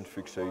nitrogen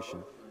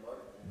fixation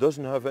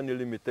doesn't have any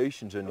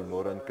limitations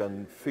anymore and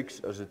can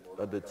fix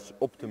at its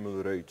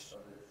optimal rates.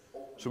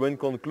 So in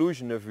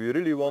conclusion, if we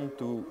really want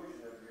to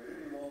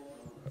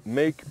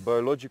make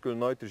biological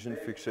nitrogen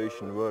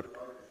fixation work,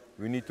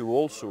 we need to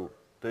also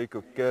take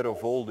care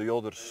of all the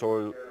other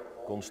soil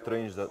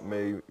constraints that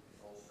may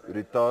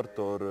retard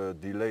or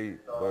delay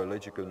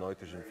biological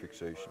nitrogen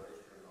fixation.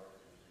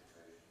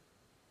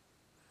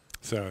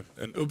 So,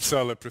 an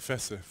Uppsala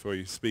professor for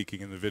you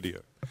speaking in the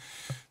video.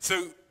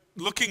 So,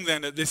 looking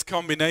then at this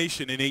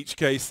combination in each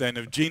case then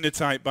of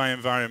genotype by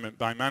environment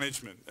by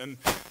management. And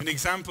an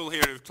example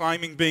here of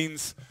climbing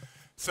beans.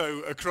 So,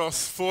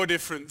 across 4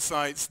 different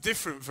sites,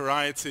 different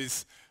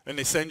varieties, and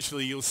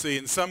essentially you'll see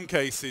in some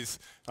cases,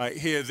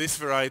 here this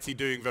variety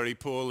doing very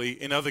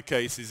poorly, in other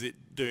cases it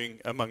doing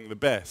among the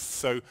best.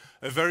 So,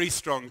 a very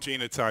strong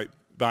genotype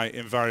by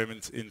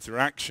environment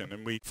interaction.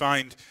 And we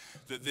find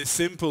that this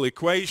simple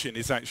equation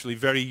is actually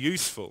very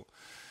useful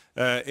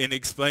in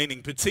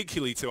explaining,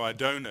 particularly to our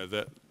donor,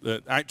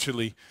 that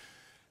actually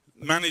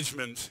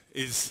management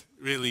is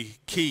really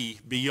key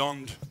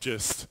beyond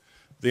just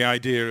the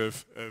idea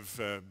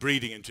of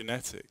breeding and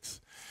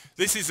genetics.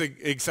 This is an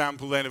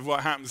example then of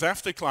what happens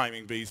after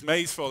climbing beans,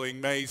 maize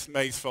following maize,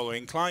 maize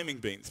following climbing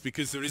beans,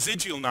 because the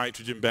residual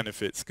nitrogen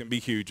benefits can be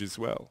huge as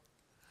well.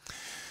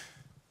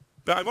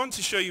 But I want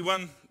to show you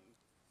one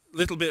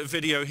little bit of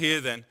video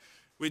here then,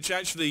 which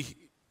actually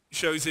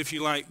shows, if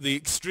you like, the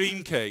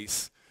extreme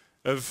case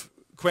of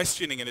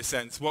questioning, in a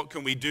sense, what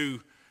can we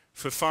do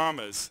for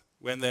farmers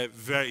when they're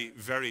very,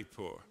 very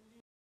poor.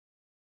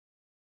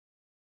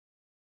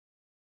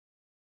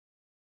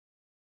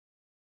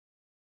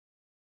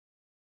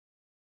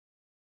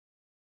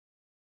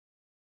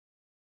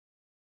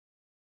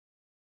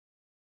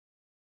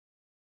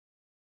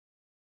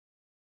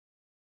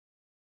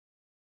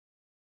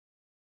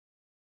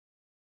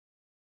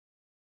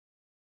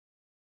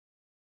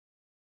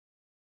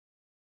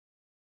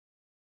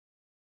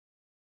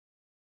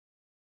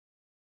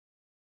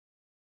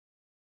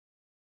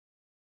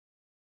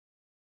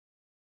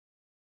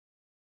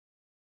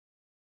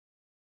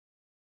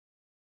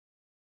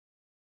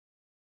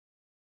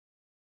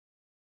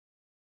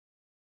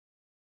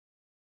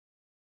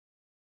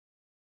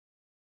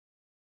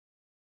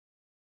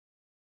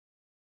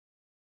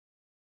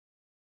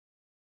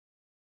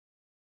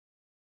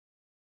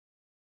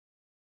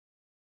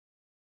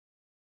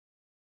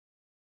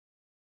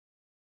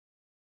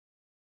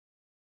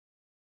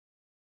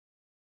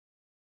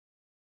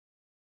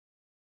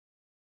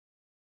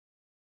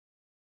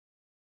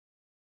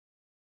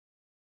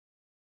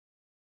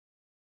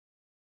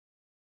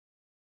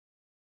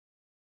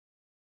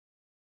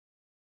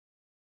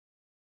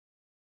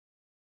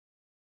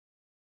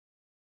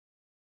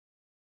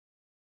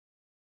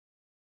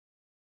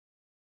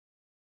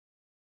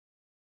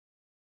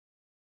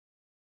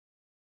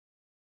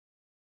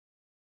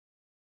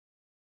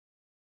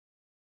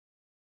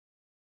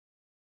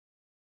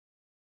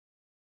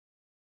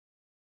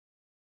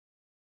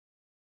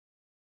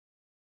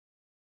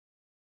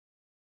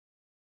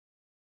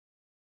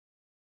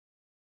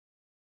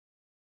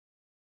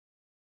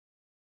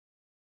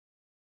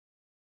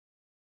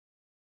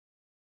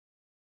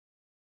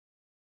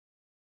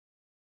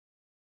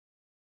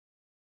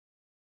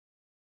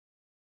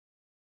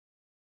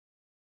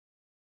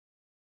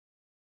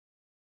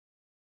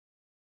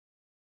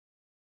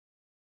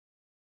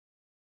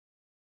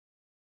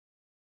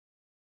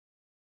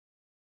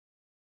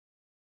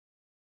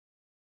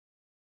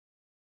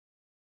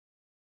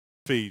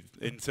 feed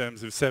in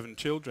terms of 7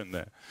 children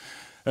there.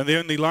 And the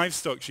only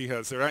livestock she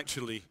has are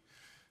actually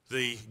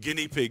the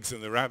guinea pigs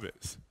and the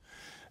rabbits.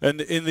 And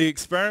in the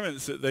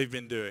experiments that they've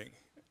been doing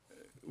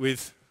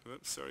with,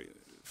 oops, sorry, it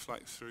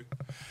flies through,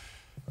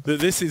 that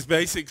this is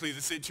basically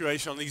the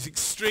situation on these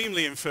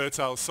extremely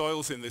infertile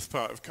soils in this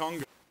part of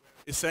Congo.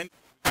 Essentially,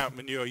 without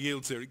manure,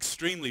 yields are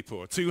extremely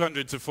poor,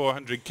 200 to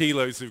 400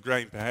 kilos of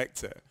grain per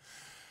hectare.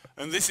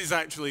 And this is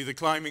actually the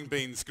climbing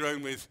beans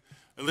grown with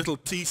a little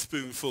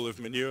teaspoonful of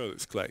manure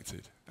that's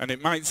collected. And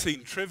it might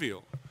seem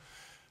trivial,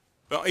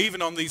 but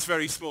even on these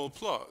very small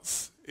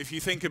plots, if you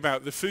think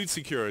about the food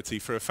security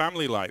for a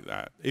family like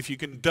that, if you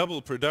can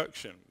double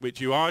production,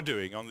 which you are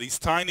doing on these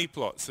tiny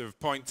plots of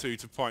 0.2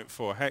 to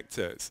 0.4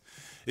 hectares,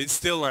 it's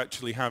still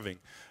actually having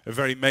a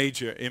very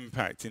major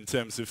impact in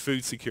terms of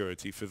food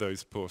security for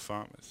those poor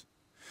farmers.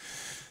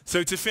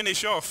 So to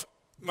finish off,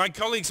 my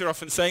colleagues are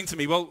often saying to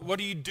me, well, what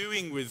are you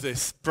doing with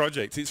this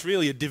project? It's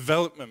really a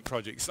development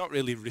project. It's not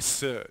really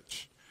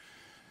research.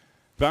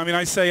 But I mean,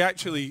 I say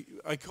actually,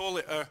 I call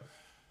it a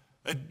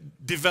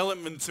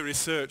development to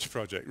research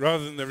project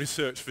rather than the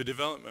research for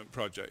development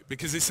project,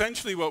 because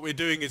essentially what we're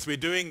doing is we're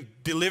doing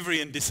delivery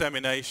and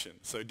dissemination,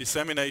 so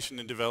dissemination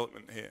and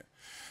development here.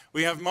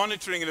 We have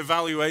monitoring and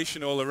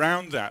evaluation all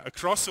around that,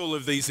 across all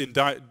of these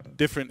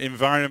different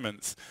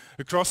environments,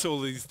 across all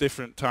these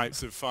different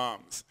types of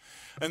farms.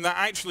 And that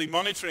actually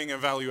monitoring and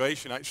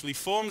evaluation actually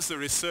forms the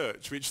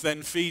research, which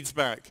then feeds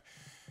back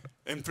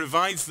and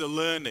provides the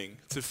learning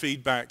to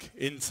feed back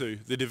into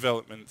the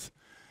development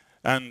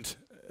and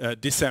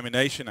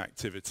dissemination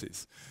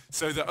activities,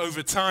 so that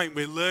over time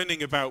we're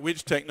learning about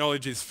which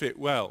technologies fit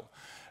well.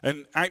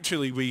 And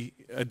actually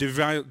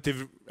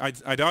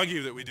I'd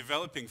argue that we're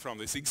developing from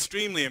this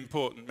extremely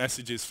important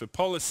messages for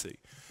policy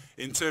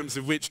in terms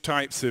of which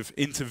types of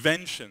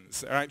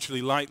interventions are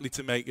actually likely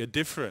to make a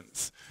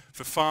difference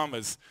for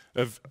farmers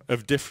of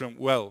different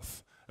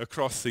wealth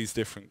across these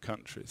different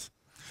countries.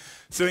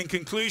 So in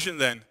conclusion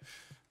then,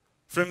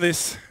 from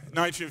this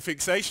nitrogen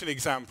fixation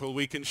example,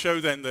 we can show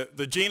then that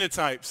the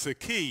genotypes are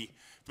key,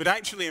 but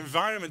actually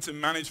environment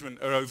and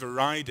management are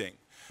overriding.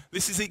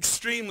 This is an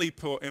extremely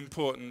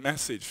important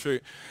message. For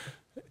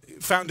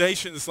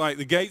foundations like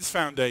the Gates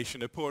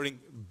Foundation are pouring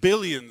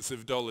billions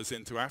of dollars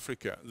into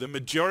Africa, the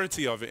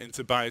majority of it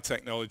into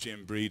biotechnology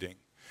and breeding,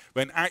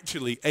 when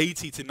actually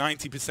 80 to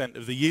 90%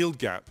 of the yield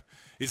gap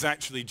is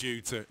actually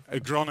due to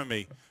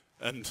agronomy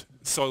and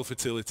soil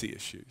fertility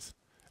issues.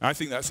 I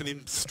think that's an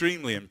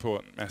extremely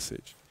important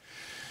message.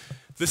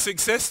 The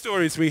success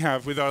stories we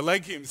have with our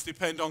legumes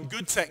depend on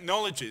good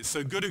technologies,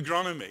 so good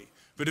agronomy,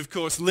 but of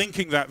course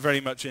linking that very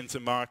much into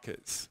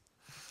markets.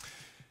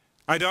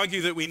 I'd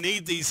argue that we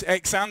need these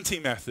ex-ante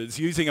methods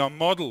using our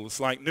models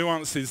like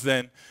nuances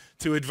then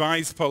to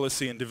advise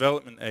policy and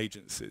development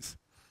agencies.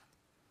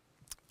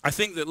 I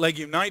think that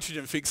legume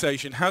nitrogen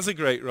fixation has a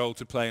great role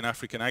to play in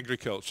African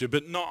agriculture,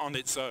 but not on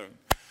its own.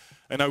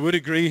 And I would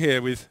agree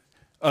here with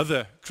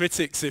other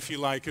critics, if you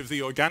like, of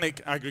the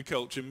organic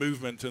agriculture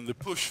movement and the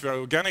push for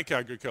organic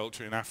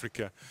agriculture in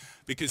Africa,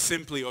 because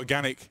simply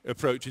organic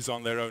approaches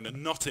on their own are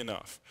not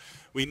enough.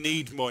 We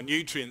need more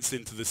nutrients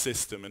into the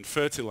system, and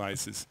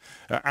fertilizers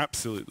are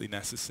absolutely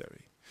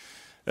necessary.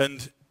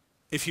 And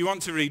if you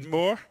want to read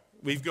more,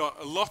 we've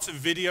got a lot of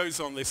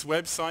videos on this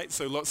website,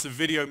 so lots of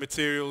video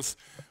materials.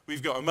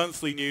 We've got a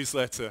monthly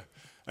newsletter,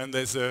 and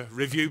there's a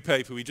review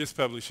paper we just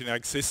published in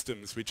Ag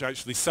Systems, which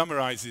actually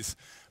summarizes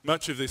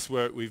much of this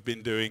work we've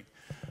been doing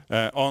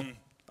on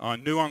our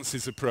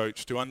nuances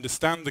approach to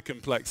understand the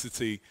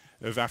complexity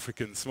of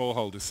African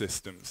smallholder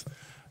systems.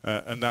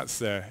 And that's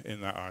there in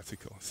that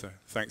article. So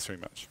thanks very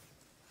much.